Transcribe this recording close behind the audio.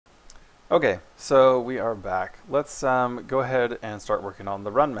Okay, so we are back. Let's go ahead and start working on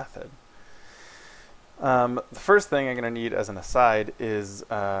the run method. The first thing I'm going to need as an aside is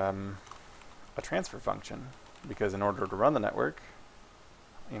a transfer function, because in order to run the network,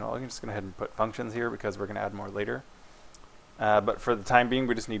 I'm just going to go ahead and put functions here because we're going to add more later. But for the time being,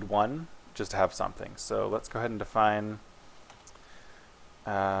 we just need one just to have something. So let's go ahead and define,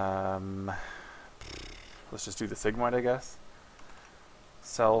 let's just do the sigmoid, I guess.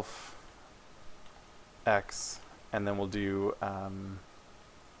 Self x, and then we'll do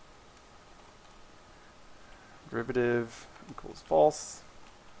derivative equals false.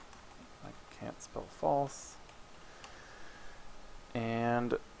 I can't spell false.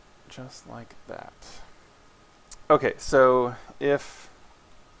 And just like that. Okay, so if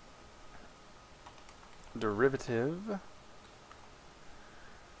derivative,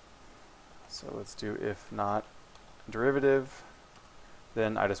 so let's do if not derivative,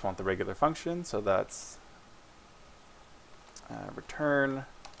 then I just want the regular function, so that's return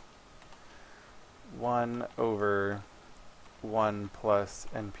 1 over 1 plus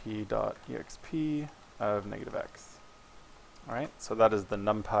np.exp of negative x. Alright, so that is the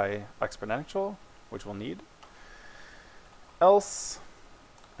NumPy exponential, which we'll need. Else,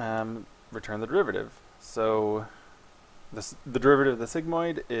 return the derivative. So the derivative of the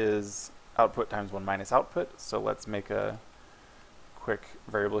sigmoid is output times 1 minus output, so let's make a quick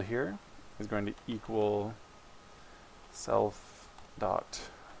variable here. Is going to equal self dot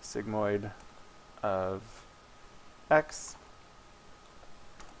sigmoid of x,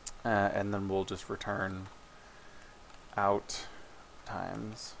 and then we'll just return out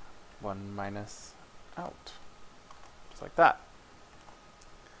times 1 minus out, just like that.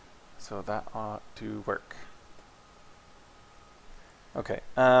 So that ought to work. Okay,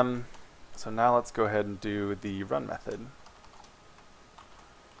 so now let's go ahead and do the run method.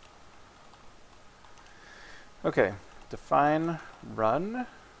 Okay, define run,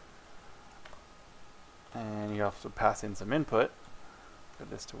 and you have to pass in some input for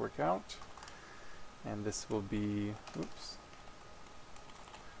this to work out. And this will be, oops,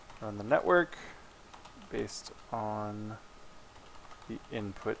 run the network based on the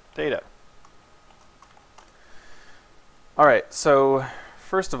input data. Alright, so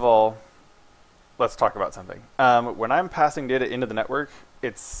first of all, let's talk about something. When I'm passing data into the network,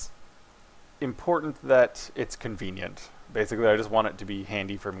 it's important that it's convenient. Basically, I just want it to be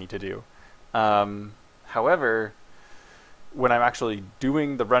handy for me to do. However, when I'm actually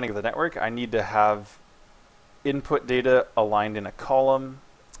doing the running of the network, I need to have input data aligned in a column,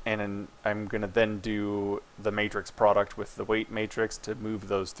 and I'm going to then do the matrix product with the weight matrix to move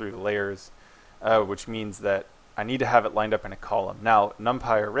those through the layers, which means that I need to have it lined up in a column. Now,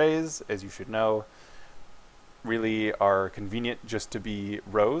 NumPy arrays, as you should know, really are convenient just to be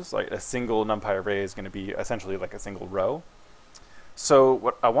rows. Like a single NumPy array is going to be essentially like a single row. So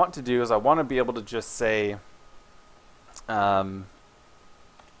what I want to do is I want to be able to just say, let's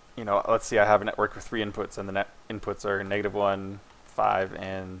see, I have a network with 3 inputs, and the net inputs are -1, 5,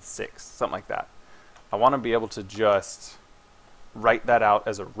 and 6, something like that. I want to be able to just write that out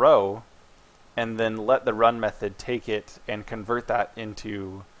as a row, and then let the run method take it and convert that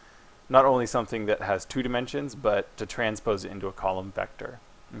into not only something that has 2 dimensions, but to transpose it into a column vector.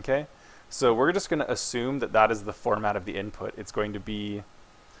 Okay? So we're just going to assume that that is the format of the input. It's going to be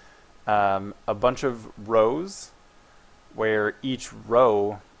a bunch of rows where each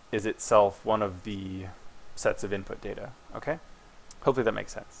row is itself one of the sets of input data. Okay? Hopefully that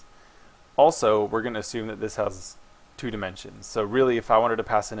makes sense. Also, we're going to assume that this has 2 dimensions. So really, if I wanted to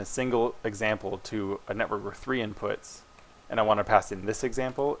pass in a single example to a network with 3 inputs, and I want to pass in this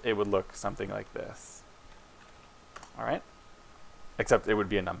example, it would look something like this. Alright? Except it would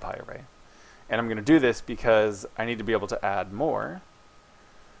be a NumPy array. And I'm going to do this because I need to be able to add more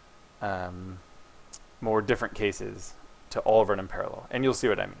different cases to all run in parallel. And you'll see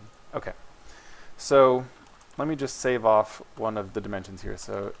what I mean. Okay. So let me just save off one of the dimensions here.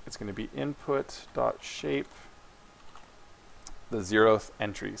 So it's going to be input.shape, the 0th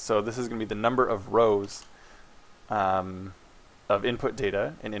entry. So this is going to be the number of rows of input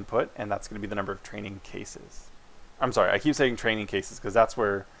data in input, and that's going to be the number of training cases. I'm sorry, I keep saying training cases because that's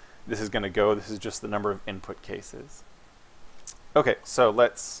where this is going to go. This is just the number of input cases. Okay, so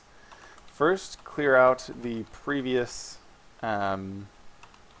let's first clear out the previous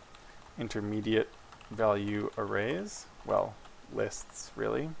intermediate value arrays. Well, lists,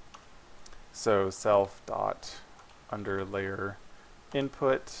 really. So self dot under layer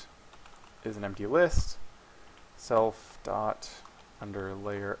input is an empty list. Self dot under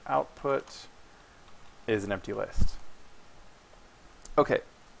layer output is an empty list. Okay,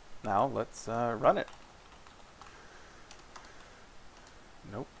 Now let's run it.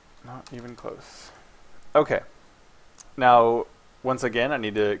 Nope, not even close. Okay. Now, once again, I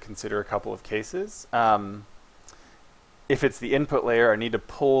need to consider a couple of cases. If it's the input layer, I need to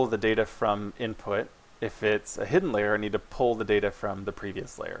pull the data from input. If it's a hidden layer, I need to pull the data from the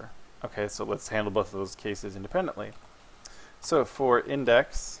previous layer. Okay, so let's handle both of those cases independently. So for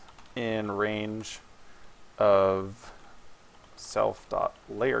index in range of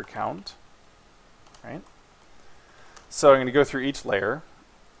self.layerCount, right? So I'm going to go through each layer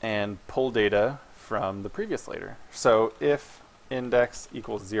and pull data from the previous layer. So if index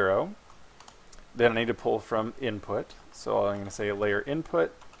equals 0, then I need to pull from input. So I'm going to say layer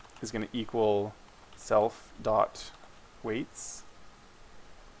input is going to equal self.weights.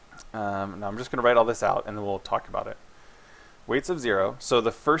 Now I'm just going to write all this out and then we'll talk about it. Weights of 0. So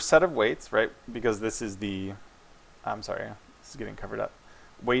the first set of weights, right, because this is the, I'm sorry, this is getting covered up.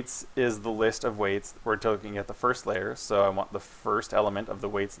 Weights is the list of weights. We're looking at the first layer, so I want the first element of the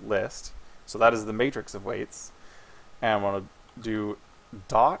weights list. So that is the matrix of weights. And I want to do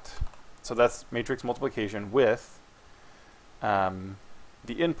dot, so that's matrix multiplication with the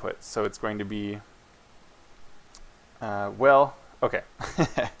input. So it's going to be, well, okay.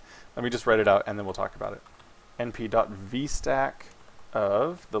 Let me just write it out and then we'll talk about it. np.vstack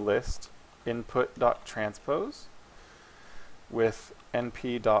of the list input.transpose with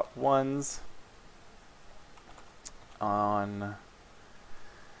np.ones on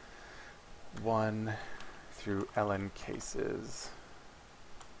 1 through ln cases.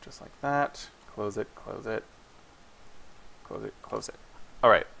 Just like that. Close it, close it, close it, close it. All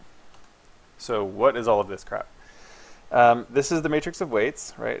right. So what is all of this crap? This is the matrix of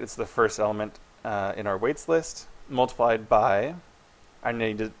weights, right? It's the first element in our weights list multiplied by, I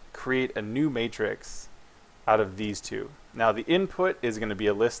need to create a new matrix out of these two. Now the input is going to be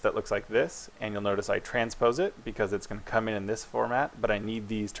a list that looks like this, and you'll notice I transpose it because it's going to come in this format, but I need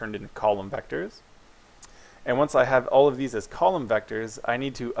these turned into column vectors. And once I have all of these as column vectors, I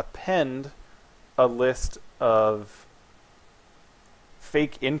need to append a list of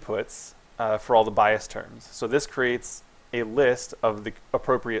fake inputs for all the bias terms. So this creates a list of the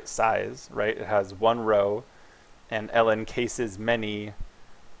appropriate size, right? It has one row and ln cases many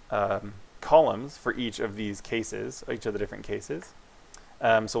columns for each of these cases, each of the different cases.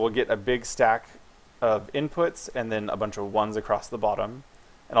 So we'll get a big stack of inputs and then a bunch of ones across the bottom.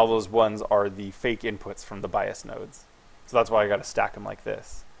 And all those ones are the fake inputs from the bias nodes. So that's why I got to stack them like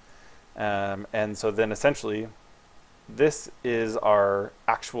this. And so then essentially, this is our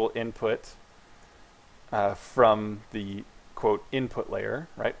actual input from the quote input layer,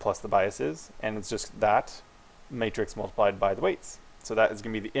 right, plus the biases, and it's just that matrix multiplied by the weights. So that is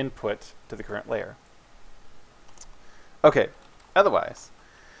going to be the input to the current layer. Okay, otherwise,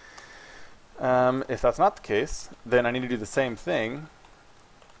 if that's not the case, then I need to do the same thing.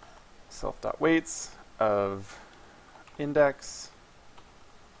 Self.weights of index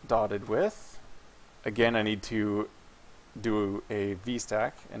dotted with, again, I need to do a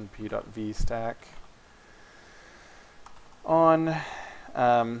vstack, np.vstack on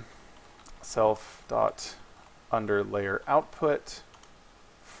self.underlayer output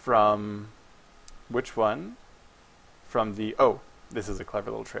from which one? From the, oh, this is a clever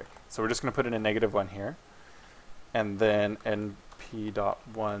little trick. So we're just going to put in a -1 here, and then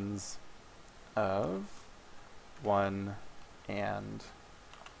np.ones of 1 and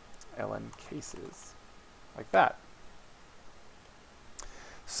ln cases, like that.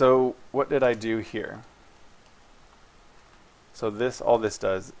 So what did I do here? So this, all this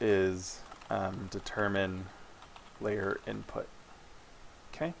does is determine layer input.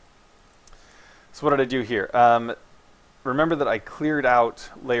 Okay. So what did I do here? Remember that I cleared out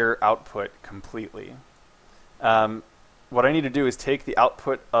layer output completely. What I need to do is take the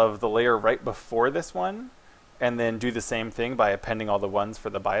output of the layer right before this one and then do the same thing by appending all the ones for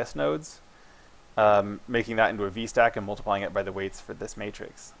the bias nodes, making that into a vstack and multiplying it by the weights for this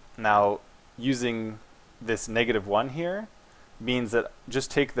matrix. Now, using this -1 here means that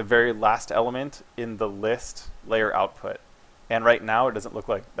just take the very last element in the list layer output. And right now it doesn't look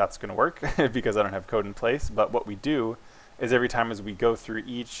like that's going to work because I don't have code in place, but what we do is every time as we go through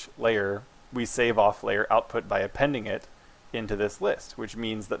each layer, we save off layer output by appending it into this list, which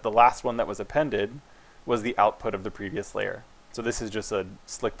means that the last one that was appended was the output of the previous layer. So this is just a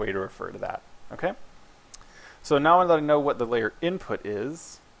slick way to refer to that, okay? So now that I know what the layer input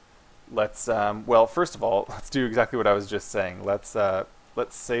is, let's, well, first of all, let's do exactly what I was just saying. Let's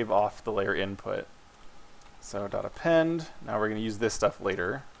save off the layer input. So .append, now we're going to use this stuff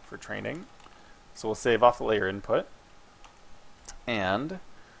later for training. So we'll save off the layer input and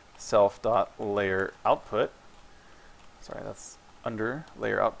self.layer output. Sorry, that's under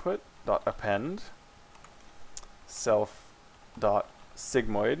layer output dot append self dot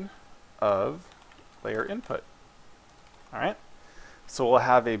sigmoid of layer input. All right. So we'll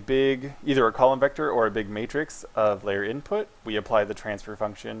have a big, either a column vector or a big matrix of layer input. We apply the transfer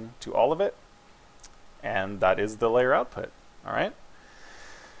function to all of it, and that is the layer output. All right.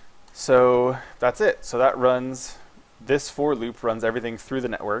 So that's it. So that runs, this for loop runs everything through the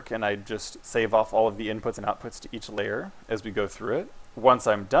network, and I just save off all of the inputs and outputs to each layer as we go through it. Once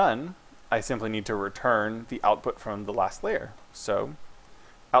I'm done, I simply need to return the output from the last layer. So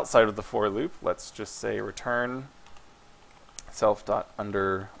outside of the for loop, let's just say return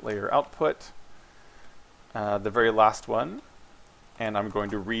self.under_layer output, the very last one, and I'm going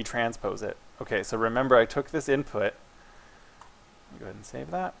to retranspose it. Okay, so remember I took this input, go ahead and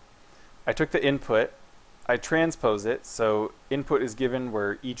save that. I took the input, I transpose it, so input is given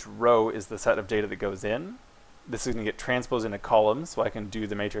where each row is the set of data that goes in. This is going to get transposed into columns, so I can do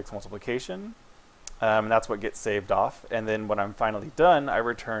the matrix multiplication. And that's what gets saved off. And then when I'm finally done, I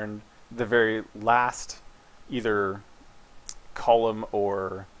return the very last either column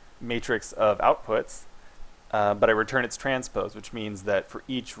or matrix of outputs, but I return its transpose, which means that for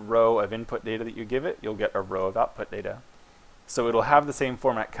each row of input data that you give it, you'll get a row of output data. So it'll have the same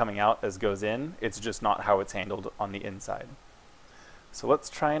format coming out as goes in, it's just not how it's handled on the inside. So let's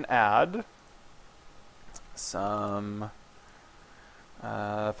try and add some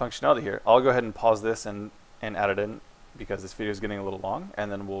functionality here. I'll go ahead and pause this and add it in because this video is getting a little long,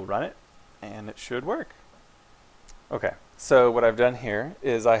 and then we'll run it and it should work. Okay, so what I've done here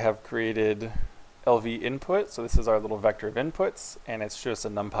is I have created LV input. So this is our little vector of inputs, and it's just a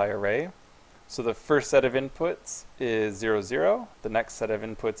NumPy array. So the first set of inputs is 0, 0. The next set of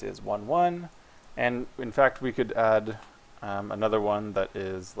inputs is 1, 1. And in fact, we could add another one that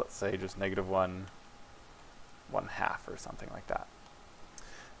is, let's say, just -1, 1/2 or something like that.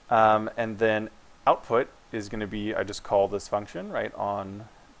 And then output is going to be, I just call this function right on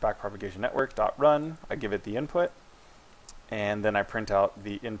backpropagation network dot run. I give it the input, and then I print out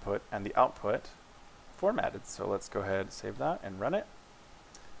the input and the output formatted. So let's go ahead, save that, and run it.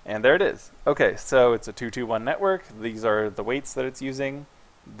 And there it is. Okay, so it's a 2-2-1 network. These are the weights that it's using.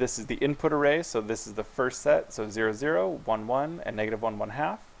 This is the input array, so this is the first set, so 0, 0, 1, 1, and -1,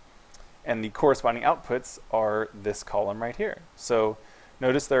 1/2. And the corresponding outputs are this column right here. So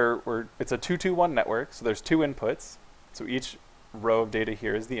notice it's a 2-2-1 network, so there's 2 inputs. So each row of data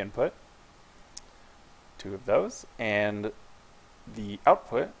here is the input, 2 of those, and the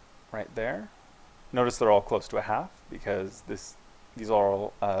output right there. Notice they're all close to 1/2 because these are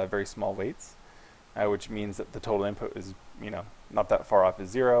all very small weights, which means that the total input is, not that far off is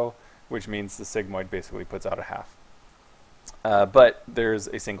 0, which means the sigmoid basically puts out 1/2. But there's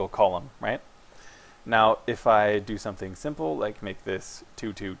a single column, right? Now, if I do something simple, like make this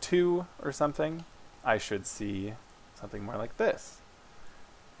 2, 2, 2 or something, I should see something more like this.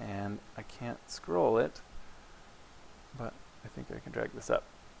 And I can't scroll it, but I think I can drag this up.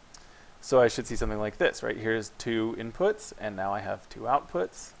 So I should see something like this, right? Here's 2 inputs, and now I have 2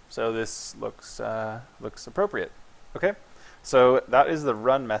 outputs. So this looks appropriate. Okay, so that is the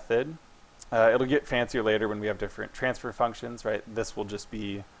run method. It'll get fancier later when we have different transfer functions, right? This will just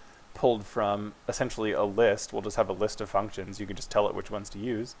be pulled from essentially a list. We'll just have a list of functions. You can just tell it which ones to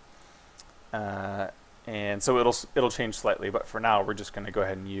use. And so it'll change slightly, but for now we're just going to go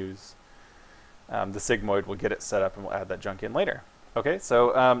ahead and use the sigmoid. We'll get it set up and we'll add that junk in later. Okay,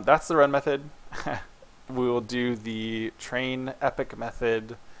 so that's the run method. We'll do the train epic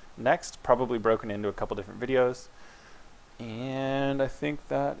method next, probably broken into a couple different videos. And I think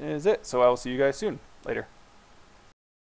that is it. So I will see you guys soon. Later.